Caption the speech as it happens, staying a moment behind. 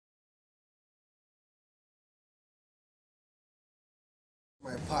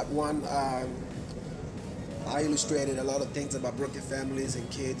My part one, I illustrated a lot of things about broken families and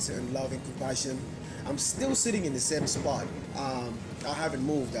kids and love and compassion. I'm still sitting in the same spot. I haven't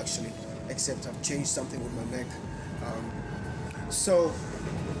moved actually, except I've changed something with my neck. So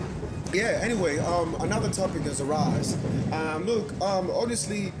yeah. Anyway, another topic has arisen. Look,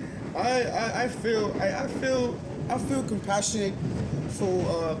 honestly, I feel compassionate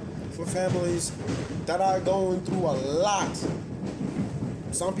for families that are going through a lot.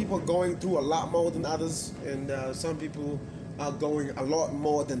 Some people are going through a lot more than others, and some people are going a lot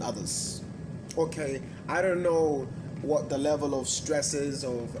more than others. Okay, I don't know what the level of stresses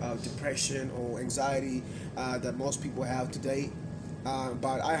of depression or anxiety that most people have today,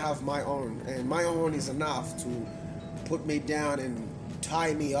 but I have my own, and my own is enough to put me down and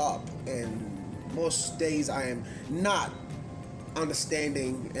tie me up. And most days I am not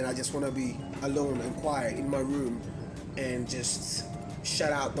understanding, and I just want to be alone and quiet in my room and just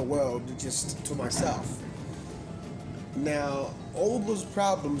shut out the world just to myself. Now, all those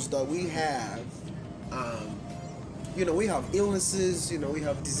problems that we have, um, we have illnesses, we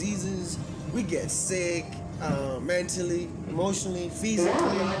have diseases, we get sick, mentally, emotionally,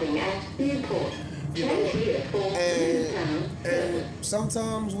 physically, and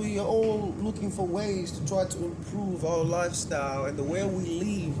sometimes we are all looking for ways to try to improve our lifestyle and the way we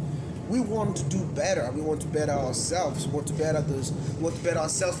live. We want to do better. We want to better ourselves. We want to better those. We want to better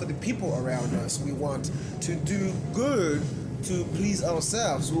ourselves for the people around us. We want to do good to please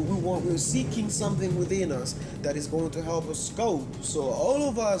ourselves. We're seeking something within us that is going to help us cope. So all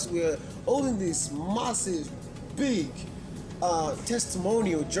of us, we're holding this massive, big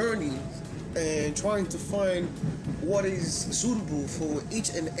testimonial journey and trying to find what is suitable for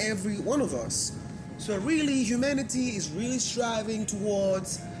each and every one of us. So really, humanity is really striving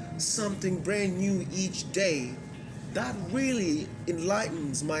towards something brand new each day. That really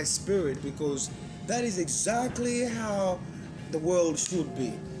enlightens my spirit, because that is exactly how the world should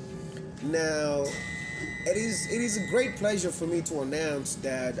be. Now, it is a great pleasure for me to announce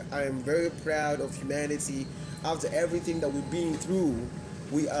that I am very proud of humanity. After everything that we've been through,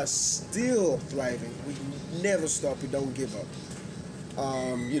 we are still thriving. We never stop. We don't give up.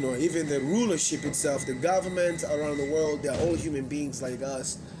 Even the rulership itself, the government around the world, they're all human beings like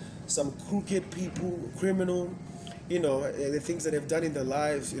us. Some crooked people, criminal, the things that they've done in their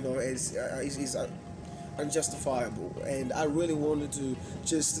lives, is unjustifiable. And I really wanted to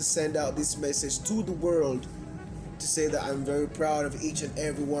just send out this message to the world to say that I'm very proud of each and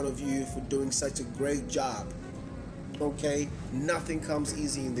every one of you for doing such a great job. Okay, nothing comes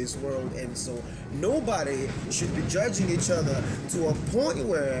easy in this world, and so nobody should be judging each other to a point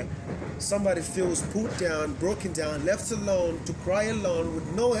where somebody feels put down, broken down, left alone, to cry alone with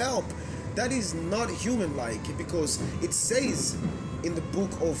no help. That is not human like, because it says in the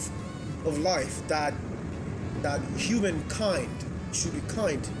book of life that humankind should be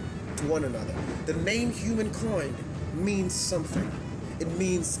kind to one another. The name humankind means something. It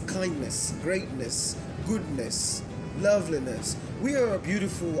means kindness, greatness, goodness, loveliness. We are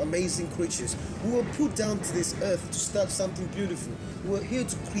beautiful, amazing creatures. We were put down to this earth to start something beautiful. We're here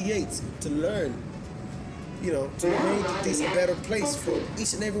to create, to learn, to make this a better place for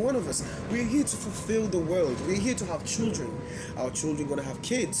each and every one of us. We're here to fulfill the world. We're here to have children. Our children are going to have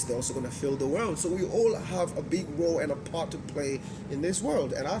kids. They're also going to fill the world. So we all have a big role and a part to play in this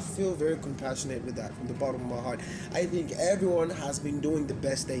world. And I feel very compassionate with that from the bottom of my heart. I think everyone has been doing the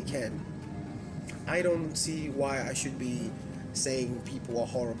best they can. I don't see why I should be saying people are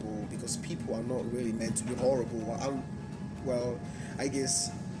horrible, because people are not really meant to be horrible. I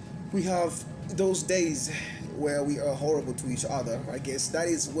guess we have those days where we are horrible to each other. I guess that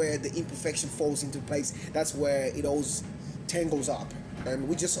is where the imperfection falls into place. That's where it all tangles up. And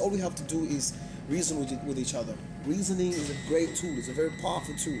all we have to do is reason with each other. Reasoning is a great tool. It's a very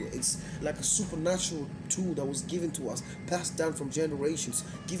powerful tool. It's like a supernatural tool that was given to us, passed down from generations,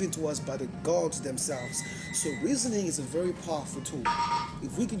 given to us by the gods themselves. So reasoning is a very powerful tool.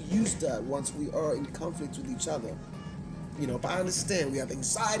 If we can use that once we are in conflict with each other, but I understand we have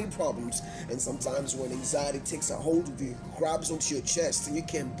anxiety problems, and sometimes when anxiety takes a hold of you, grabs onto your chest, and you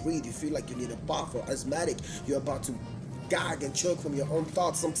can't breathe, you feel like you need a bath, or asthmatic, you're about to gag and choke from your own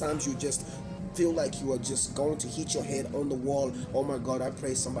thoughts. Sometimes you just feel like you are just going to hit your head on the wall. Oh my God, I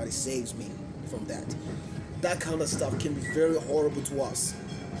pray somebody saves me from that. That kind of stuff can be very horrible to us.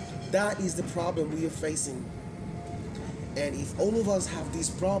 That is the problem we are facing. And if all of us have these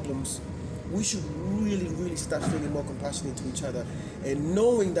problems, we should really, really start feeling more compassionate to each other, and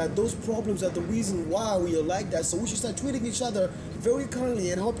knowing that those problems are the reason why we are like that. So we should start treating each other very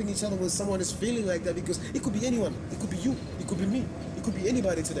kindly and helping each other when someone is feeling like that, because it could be anyone. It could be you. It could be me. It could be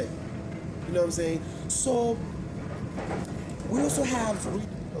anybody today. You know what I'm saying? So we also have.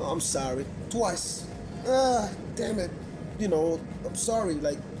 I'm sorry. Twice. Damn it. You know, I'm sorry.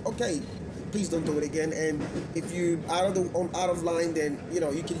 Like, okay, please don't do it again. And if you out of line, then you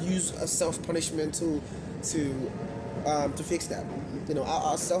know you can use a self punishment to fix that. You know,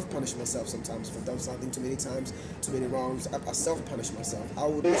 I self punish myself sometimes if I've done something too many times, too many wrongs. I self punish myself. I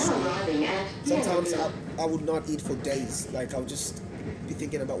would sometimes I would not eat for days. Like I'll just be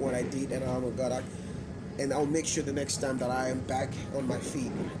thinking about what I did, and oh my God, and I'll make sure the next time that I am back on my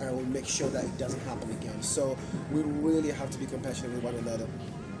feet, I will make sure that it doesn't happen again. So we really have to be compassionate with one another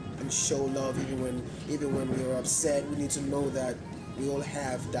and show love even when we are upset. We need to know that we all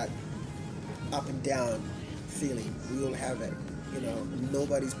have that up and down feeling. We all have it. You know,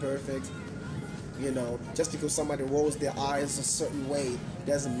 nobody's perfect. You know, just because somebody rolls their eyes a certain way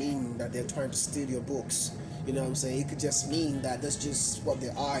doesn't mean that they're trying to steal your books. You know what I'm saying? It could just mean that that's just what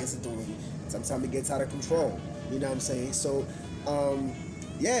their eyes are doing. Sometimes it gets out of control. You know what I'm saying? So,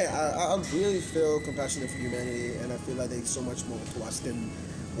 yeah, I really feel compassionate for humanity, and I feel like there's so much more to us than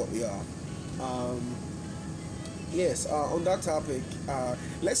what we are. Yes, on that topic,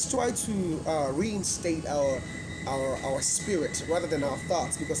 let's try to reinstate our spirit rather than our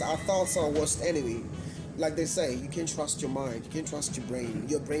thoughts, because our thoughts are our worst enemy. Like they say, you can't trust your mind, you can't trust your brain.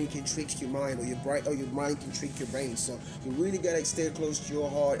 Your brain can trick your mind, or your mind can trick your brain. So you really gotta stay close to your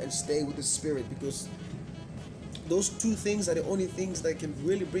heart and stay with the spirit, because those two things are the only things that can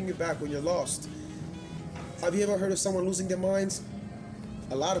really bring you back when you're lost. Have you ever heard of someone losing their minds?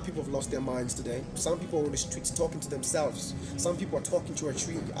 A lot of people have lost their minds today. Some people are on the streets talking to themselves. Some people are talking to a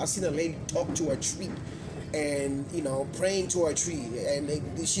tree. I've seen a lady talk to a tree, and you know, praying to a tree,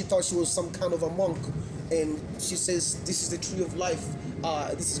 and she thought she was some kind of a monk, and she says, "This is the tree of life.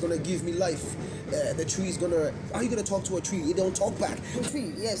 This is gonna give me life." The tree is gonna. How are you gonna talk to a tree? It don't talk back.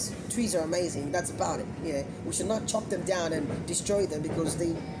 Tree, yes, trees are amazing. That's about it. Yeah, we should not chop them down and destroy them, because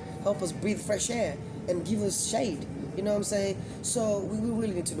they help us breathe fresh air and give us shade. You know what I'm saying? So we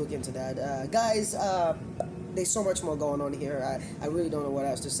really need to look into that, guys. There's so much more going on here. I really don't know what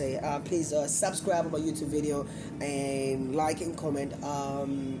else to say. Please subscribe on my YouTube video and like and comment.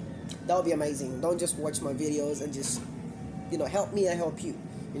 That would be amazing. Don't just watch my videos and just, you know, help me and help you.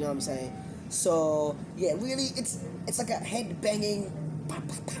 You know what I'm saying? So yeah, really, it's like a head banging.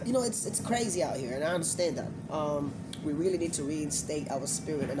 You know, it's crazy out here, and I understand that. We really need to reinstate our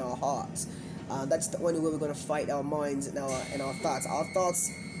spirit and our hearts. That's the only way we're gonna fight our minds and our thoughts. Our thoughts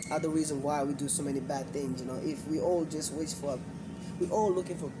are the reason why we do so many bad things. You know, if we all just wish for, we all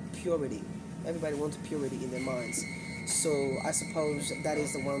looking for purity. Everybody wants purity in their minds. So I suppose that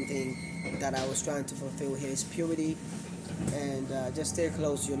is the one thing that I was trying to fulfill here is purity, and just stay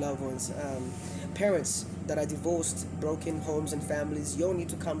close to your loved ones. Parents that are divorced, broken homes and families, you all need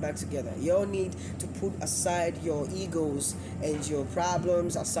to come back together. You all need to put aside your egos and your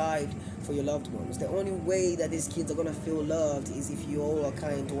problems aside for your loved ones. The only way that these kids are going to feel loved is if you all are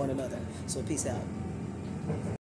kind to one another. So peace out.